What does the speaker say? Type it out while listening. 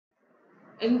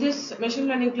In this machine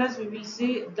learning class, we will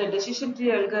see the decision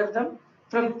tree algorithm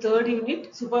from third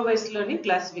unit, supervised learning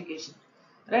classification.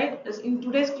 Right? In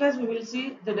today's class, we will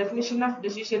see the definition of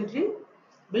decision tree,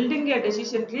 building a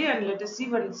decision tree, and let us see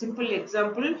one simple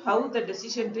example how the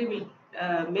decision tree will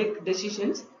make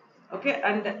decisions. Okay,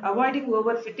 and avoiding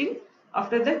overfitting,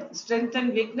 after that strength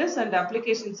and weakness and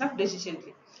applications of decision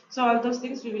tree. So all those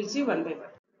things we will see one by one.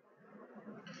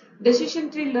 Decision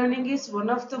tree learning is one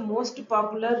of the most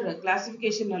popular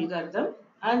classification algorithm,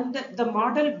 and the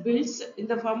model builds in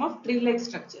the form of tree-like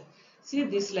structure. See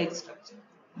this like structure.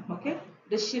 Okay,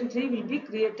 decision tree will be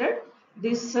created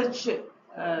this such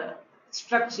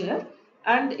structure,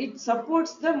 and it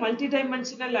supports the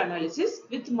multidimensional analysis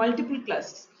with multiple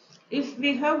classes. If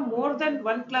we have more than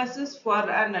one classes for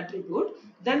an attribute,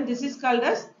 then this is called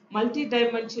as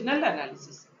multidimensional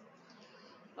analysis.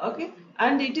 Okay,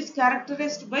 and it is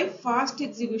characterized by fast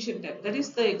execution time. That is,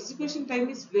 the execution time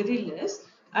is very less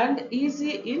and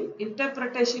easy in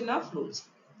interpretation of rules.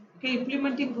 Okay,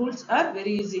 implementing rules are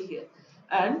very easy here,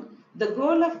 and the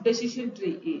goal of decision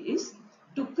tree is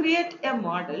to create a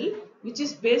model which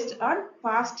is based on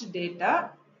past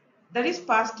data, that is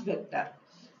past vector.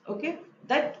 Okay,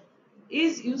 that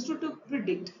is used to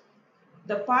predict,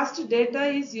 the past data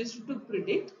is used to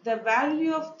predict the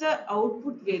value of the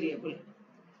output variable,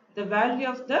 the value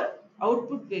of the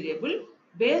output variable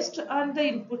based on the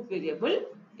input variable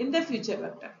in the future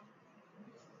vector.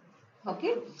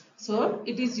 Okay, so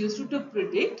it is used to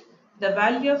predict the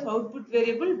value of output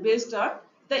variable based on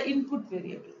the input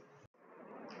variable.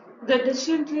 The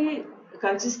decision tree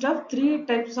consists of three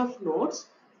types of nodes: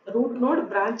 root node,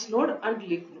 branch node, and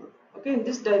leaf node. Okay, in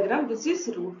this diagram, this is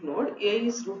root node. A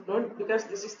is root node because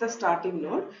this is the starting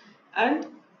node, and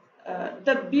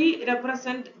the B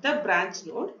represent the branch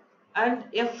node, and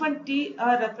F and T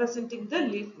are representing the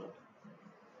leaf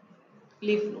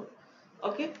node.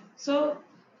 Okay, so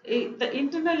the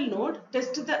internal node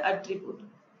tests the attribute.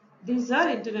 These are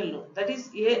internal nodes, that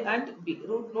is A and B.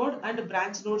 Root node and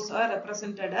branch nodes are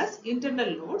represented as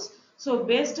internal nodes. So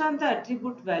based on the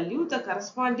attribute value, the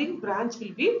corresponding branch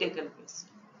will be taken place.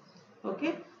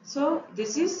 Okay, so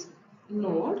this is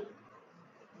node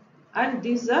and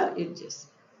these are edges.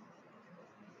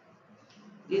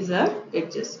 These are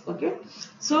edges. Okay,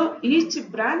 so each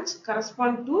branch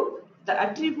corresponds to the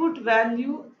attribute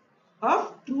value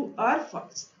of true or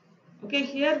false. Okay,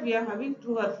 here we are having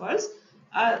true or false.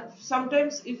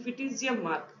 Sometimes if it is a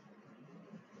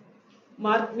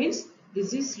mark means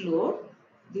this is low,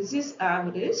 this is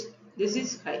average, this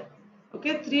is high.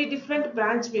 Okay, three different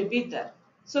branches may be there.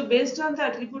 So based on the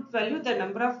attribute value, the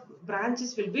number of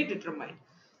branches will be determined.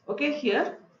 Okay,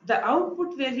 here the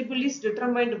output variable is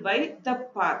determined by the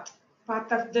path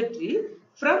of the tree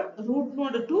from root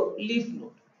node to leaf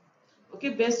node. Okay,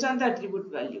 based on the attribute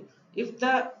value. If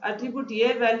the attribute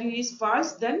A value is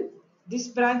false, then this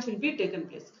branch will be taken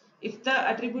place. If the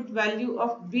attribute value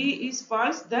of B is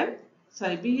false, then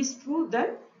B is true,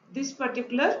 then this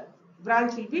particular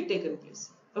branch will be taken place.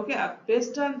 Okay,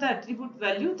 based on the attribute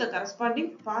value, the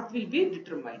corresponding path will be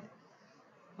determined.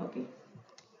 Okay.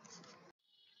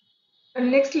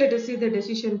 And next, let us see the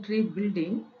decision tree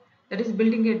building. That is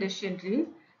building a decision tree,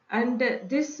 and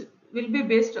this will be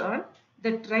based on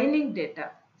the training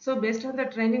data. So based on the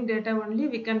training data only,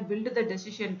 we can build the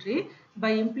decision tree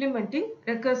by implementing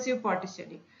recursive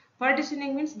partitioning.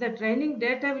 Partitioning means the training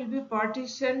data will be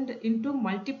partitioned into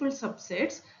multiple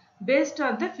subsets based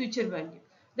on the future value.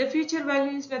 The future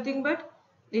value is nothing but,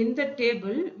 in the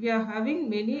table we are having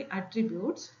many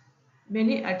attributes.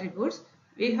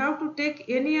 We have to take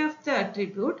any of the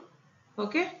attribute.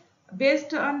 Okay,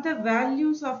 based on the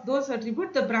values of those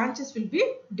attributes, the branches will be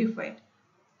defined.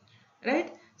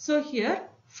 Right, so here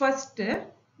first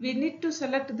we need to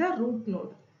select the root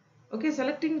node. Okay,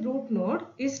 selecting root node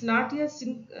is not a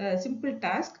simple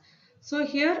task. So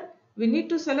here we need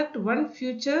to select one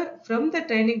feature from the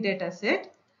training data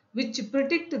set which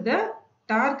predict the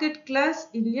target class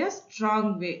in a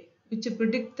strong way.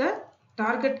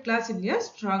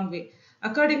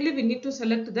 Accordingly, we need to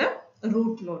select the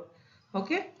root node.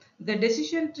 Okay, the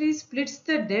decision tree splits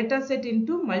the data set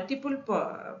into multiple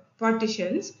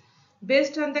partitions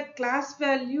based on the class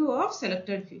value of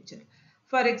selected feature.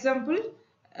 For example,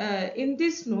 in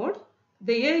this node,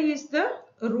 the A is the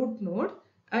root node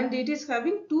and it is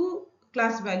having two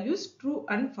class values, true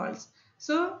and false.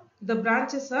 So the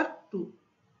branches are 2.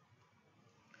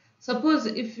 Suppose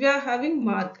if we are having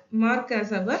mark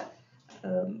as our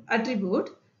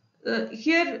attribute,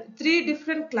 here 3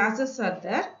 different classes are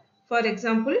there. For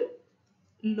example,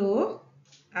 low,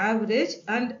 average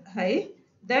and high.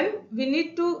 Then we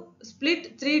need to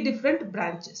split 3 different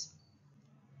branches.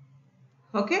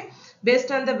 Okay,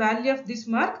 based on the value of this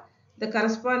mark, the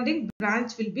corresponding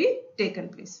branch will be taken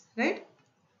place, right?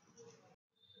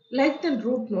 Like the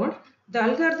root node, the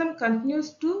algorithm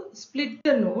continues to split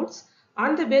the nodes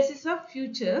on the basis of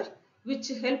feature which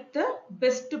help the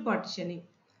best partitioning.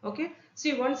 Okay,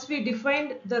 see, once we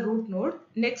defined the root node,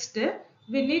 next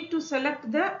we need to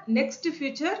select the next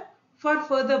feature for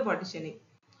further partitioning.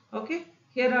 Okay,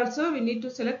 here also we need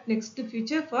to select next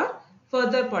feature for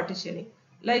further partitioning.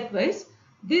 Likewise,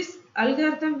 this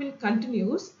algorithm will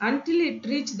continue until it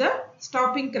reach the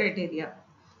stopping criteria.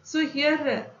 So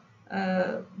here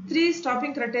three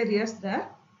stopping criteria there.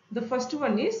 The first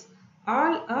one is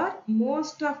all or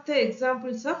most of the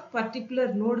examples of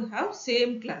particular node have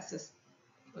same classes.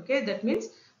 Okay, that means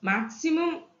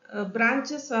maximum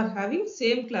branches are having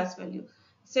same class value.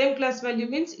 Same class value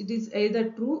means it is either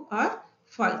true or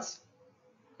false,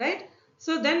 right?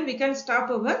 So then we can stop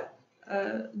our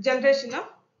generation of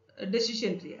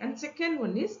decision tree. And second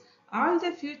one is all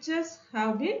the features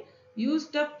have been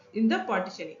used up in the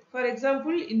partitioning. For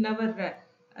example, in our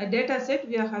data set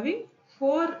we are having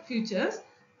 4 features.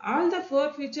 All the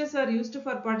 4 features are used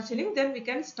for partitioning, then we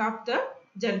can stop the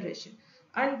generation.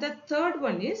 And the third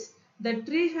one is the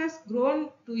tree has grown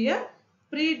to a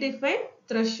predefined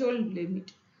threshold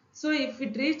limit. So if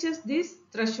it reaches this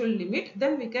threshold limit,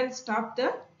 then we can stop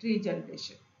the tree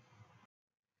generation.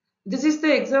 This is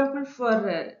the example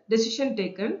for decision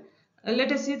taken.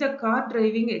 Let us see the car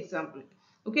driving example.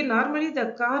 Okay, normally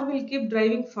the car will keep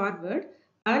driving forward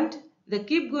and the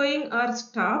keep going or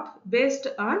stop based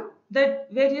on the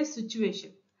various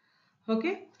situation.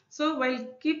 Okay, so while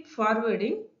keep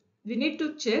forwarding, we need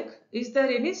to check is there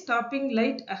any stopping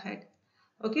light ahead.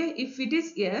 Okay, if it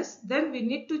is yes, then we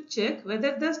need to check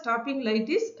whether the stopping light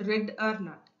is red or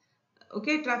not.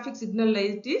 Okay, traffic signal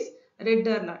light is red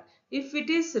or not. If it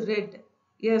is red,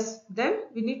 yes, then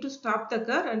we need to stop the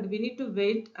car and we need to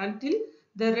wait until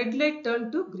the red light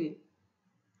turn to green.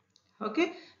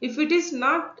 Okay, if it is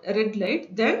not red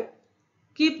light, then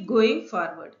keep going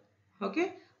forward.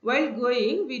 Okay, while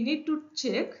going we need to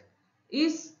check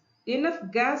is enough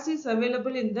gas is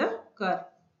available in the car.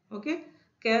 Okay,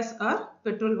 gas or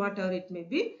petrol, whatever it may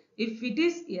be. If it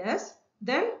is yes,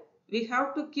 then we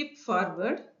have to keep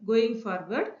forward, going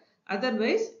forward.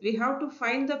 Otherwise we have to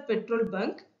find the petrol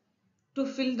bunk to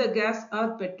fill the gas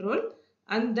or petrol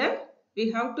and then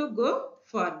we have to go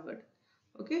forward.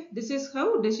 Okay, this is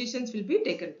how decisions will be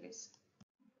taken place.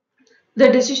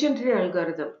 The decision tree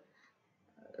algorithm.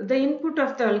 The input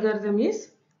of the algorithm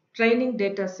is training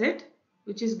data set,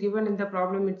 which is given in the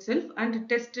problem itself, and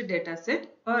test data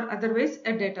set, or otherwise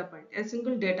a data point, a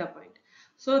single data point.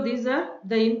 So these are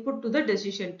the input to the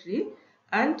decision tree,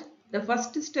 and the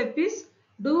first step is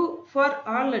do for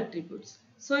all attributes.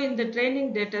 So in the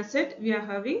training data set we are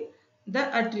having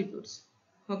the attributes.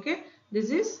 Okay, this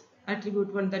is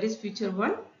attribute 1, that is feature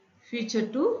 1, feature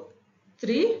 2,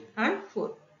 3 and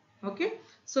 4. Okay,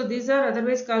 so these are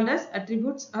otherwise called as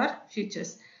attributes or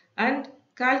features. And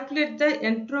calculate the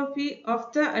entropy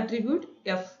of the attribute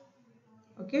f.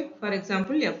 Okay, for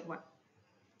example f1,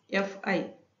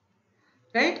 fi,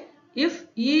 right? If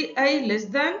ei less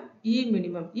than e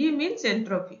minimum, e means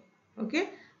entropy. Okay,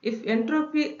 if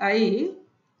entropy I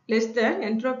less than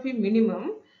entropy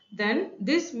minimum, then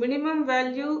this minimum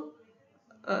value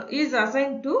is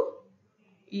assigned to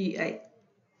ei.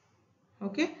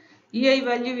 Okay, ei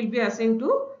value will be assigned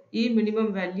to e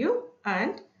minimum value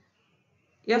and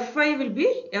fi will be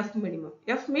f minimum.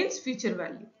 F means feature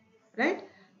value, right?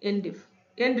 End if,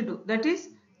 end do, that is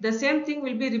the same thing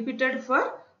will be repeated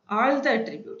for all the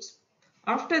attributes.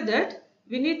 After that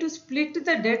we need to split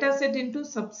the data set into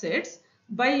subsets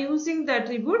by using the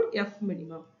attribute f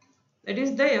minimum, that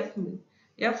is the f min.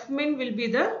 F min will be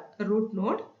the root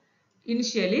node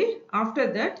initially.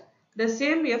 After that the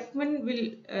same f min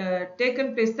will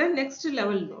taken place the next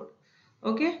level node.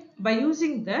 Okay, by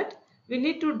using that we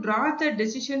need to draw the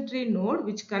decision tree node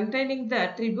which containing the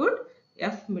attribute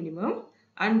f minimum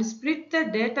and split the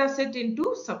data set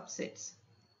into subsets.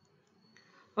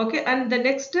 Okay, and the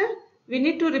next we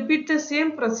need to repeat the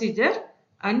same procedure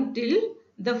until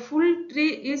the full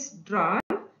tree is drawn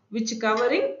which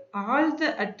covering all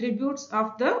the attributes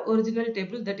of the original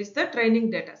table, that is the training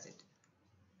data set.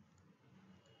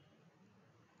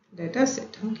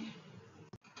 Okay.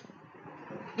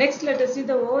 Next, let us see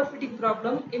the overfitting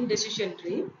problem in decision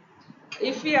tree.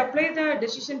 If we apply the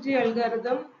decision tree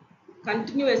algorithm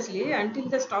continuously until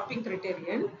the stopping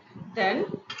criterion, then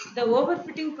the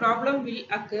overfitting problem will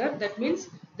occur. That means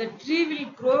the tree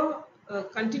will grow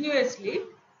continuously,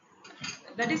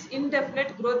 that is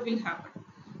indefinite growth will happen,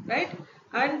 right?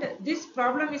 And this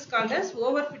problem is called as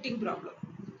overfitting problem.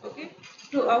 Okay,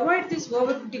 to avoid this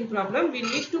overfitting problem, we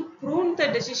need to prune the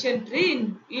decision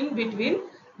tree in between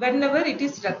whenever it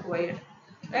is required,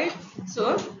 right?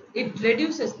 So it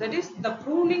reduces, that is, the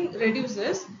pruning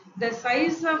reduces the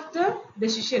size of the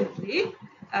decision tree,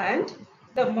 and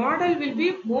the model will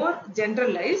be more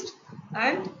generalized,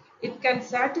 and it can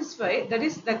satisfy, that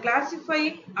is, the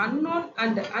classifying unknown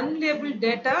and unlabeled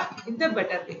data in the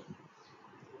better way,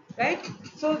 right?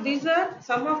 So these are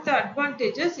some of the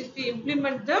advantages if we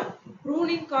implement the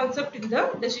pruning concept in the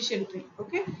decision tree.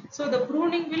 Okay, so the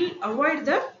pruning will avoid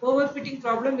the overfitting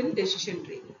problem in decision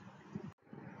tree.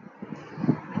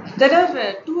 There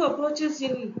are two approaches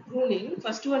in pruning.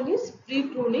 First one is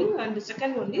pre-pruning and the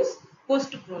second one is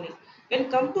post-pruning. When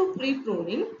come to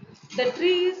pre-pruning, the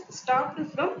tree is stopped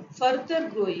from further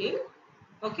growing,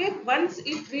 okay, once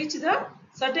it reaches the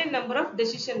certain number of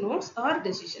decision nodes or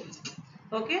decisions.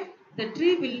 Okay, the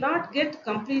tree will not get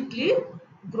completely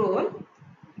grown,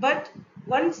 but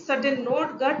once certain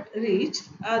node got reached,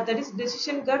 that is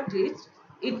decision got reached,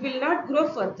 it will not grow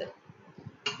further.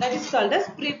 That is called as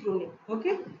pre-pruning.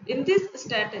 Okay, in this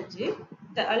strategy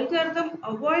the algorithm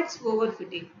avoids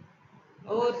overfitting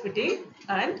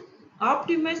and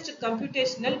optimized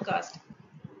computational cost.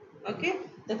 Okay,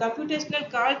 the computational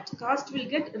cost will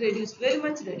get reduced, very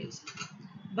much reduced,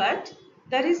 but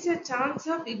there is a chance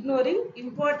of ignoring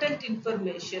important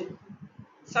information.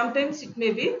 Sometimes it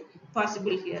may be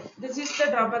possible here. This is the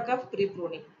drawback of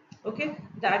pre-pruning. Okay,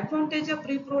 the advantage of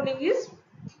pre-pruning is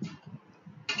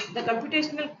the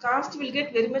computational cost will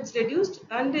get very much reduced,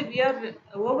 and we are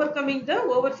overcoming the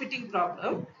overfitting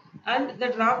problem. And the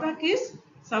drawback is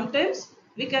sometimes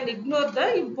we can ignore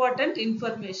the important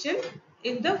information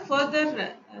in the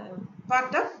further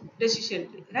part of decision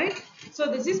tree, right?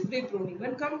 So this is pre-pruning.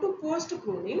 When come to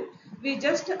post-pruning, we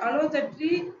just allow the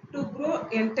tree to grow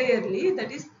entirely,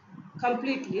 that is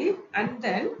completely, and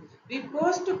then we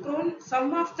post-prune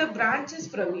some of the branches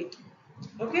from it.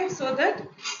 Okay, so that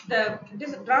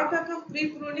this drawback of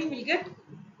pre-pruning will get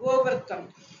overcome.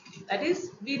 That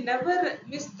is, we never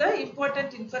miss the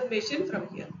important information from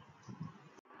here.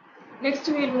 Next,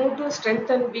 we will move to strength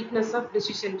and weakness of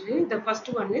decision tree. The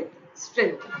first one is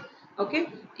strength. Okay,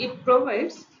 it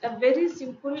provides a very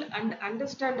simple and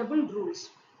understandable rules.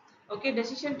 Okay,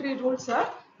 decision tree rules are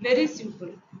very simple,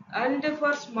 and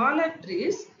for smaller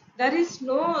trees there is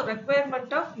no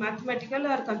requirement of mathematical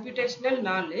or computational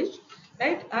knowledge,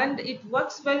 right? And it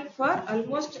works well for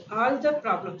almost all the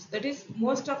problems. That is,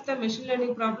 most of the machine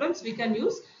learning problems we can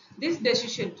use this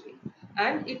decision tree,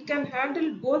 and it can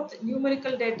handle both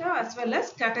numerical data as well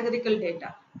as categorical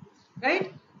data,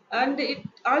 right? And it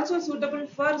also suitable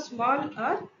for small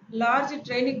or large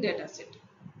training data set.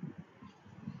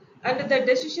 And the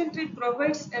decision tree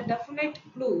provides a definite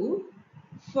clue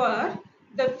for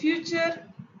the future,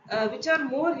 which are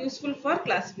more useful for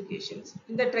classifications.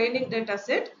 In the training data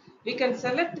set, we can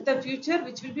select the future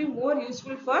which will be more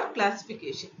useful for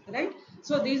classification, right?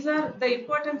 So these are the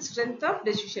important strength of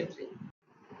decision tree.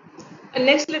 And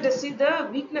next, let us see the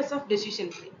weakness of decision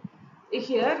tree.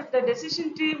 Here, the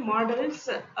decision tree models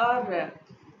are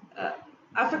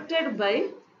affected by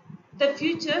the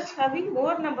futures having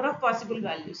more number of possible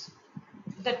values.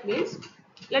 That means,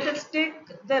 let us take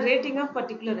the rating of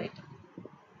particular item.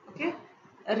 Okay,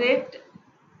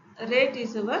 rate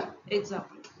is our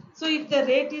example. So if the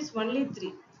rate is only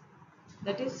 3,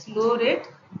 that is low rate,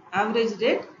 average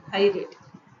rate, high rate.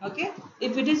 Okay,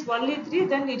 if it is only 3,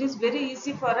 then it is very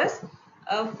easy for us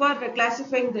for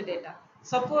classifying the data.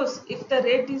 Suppose if the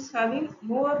rate is having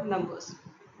more numbers,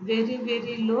 very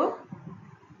low,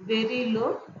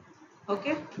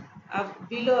 okay,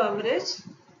 below average,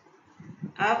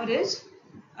 average,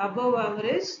 above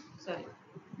average, sorry,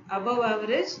 above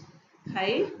average,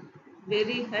 high,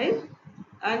 very high,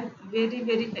 and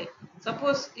very high.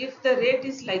 Suppose if the rate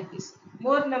is like this,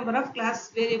 more number of class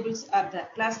variables are there,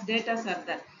 class data are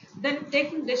there, then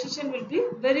taking decision will be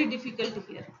very difficult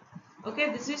here.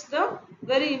 Okay, this is the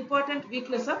very important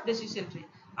weakness of decision tree.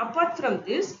 Apart from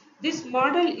this, this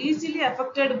model easily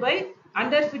affected by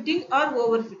underfitting or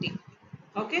overfitting.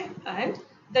 Okay, and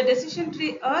the decision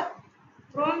tree are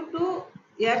prone to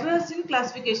errors in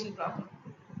classification problem.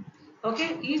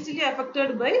 Okay, easily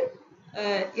affected by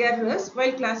errors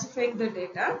while classifying the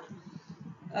data,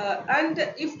 and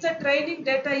if the training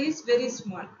data is very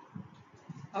small.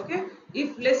 Okay,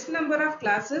 if less number of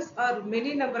classes or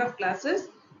many number of classes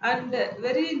and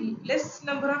very less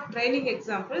number of training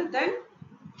example, then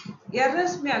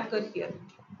errors may occur here.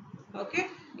 Okay,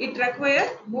 it requires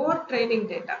more training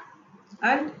data,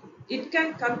 and it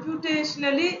can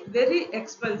computationally very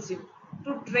expensive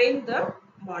to train the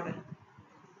model,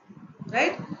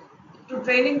 right? to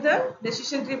training the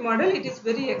decision tree model, it is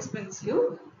very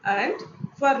expensive, and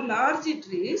for large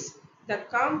trees the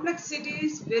complexity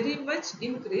is very much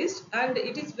increased and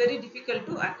it is very difficult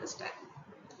to understand.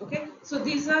 Okay, so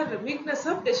these are the weakness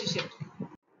of decision tree.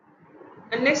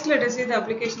 And next, let us see the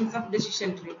applications of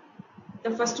decision tree.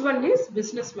 The first one is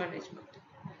business management.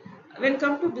 When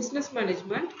come to business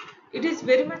management, it is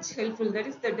very much helpful. That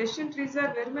is, the decision trees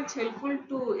are very much helpful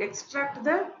to extract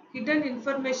the hidden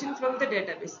information from the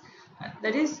database.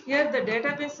 That is, here the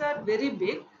database are very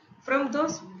big. From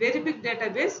those very big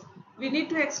database, we need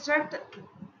to extract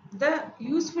the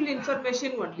useful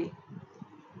information only.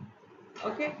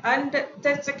 Okay, and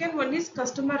the second one is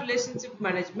customer relationship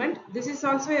management. This is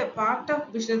also a part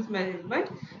of business management.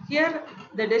 Here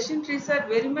the decision trees are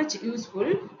very much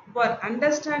useful for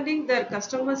understanding their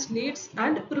customers' needs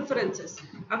and preferences.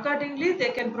 Accordingly, they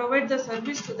can provide the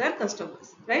service to their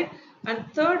customers, right? And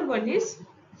third one is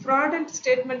fraud and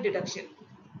statement deduction.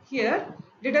 Here,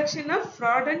 deduction of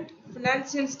fraud and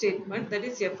financial statement, that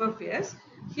is FFS.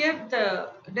 Here the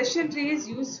decision tree is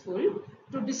useful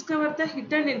to discover the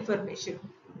hidden information.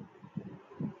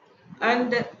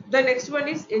 And the next one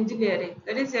is engineering,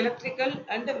 that is electrical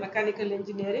and mechanical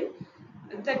engineering.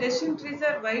 The decision trees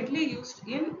are widely used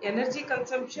in energy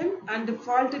consumption and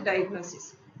fault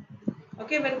diagnosis.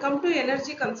 Okay, when come to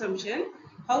energy consumption,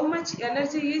 how much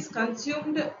energy is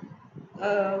consumed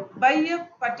by a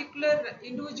particular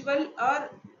individual or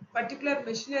particular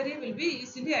machinery will be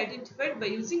easily identified by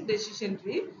using decision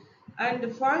tree.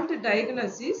 And fault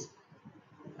diagnosis,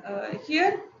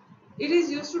 here it is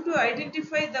used to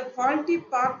identify the faulty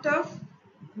part of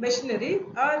machinery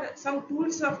or some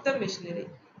tools of the machinery.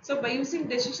 So by using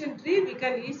decision tree, we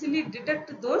can easily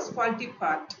detect those faulty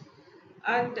part.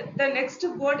 And the next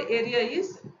board area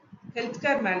is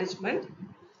healthcare management.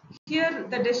 Here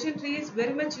the decision tree is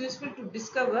very much useful to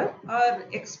discover or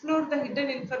explore the hidden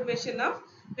information of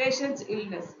patient's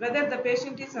illness, whether the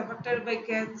patient is affected by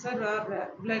cancer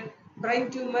or brain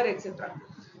tumor, etc.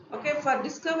 Okay, for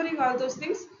discovering all those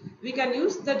things, we can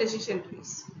use the decision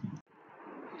trees.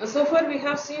 So far we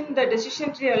have seen the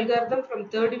decision tree algorithm from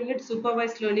third unit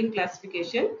supervised learning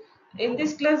classification. In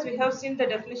this class we have seen the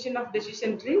definition of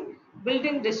decision tree,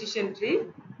 building decision tree,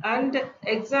 and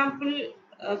example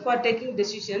for taking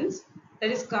decisions, that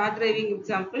is car driving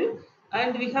example.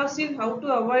 And we have seen how to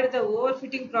avoid the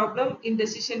overfitting problem in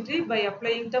decision tree by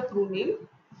applying the pruning,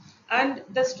 and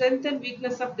the strength and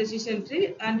weakness of decision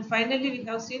tree, and finally we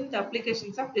have seen the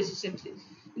applications of decision tree.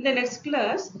 In the next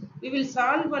class we will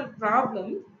solve one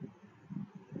problem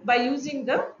by using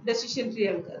the decision tree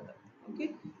algorithm.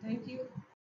 Okay, thank you.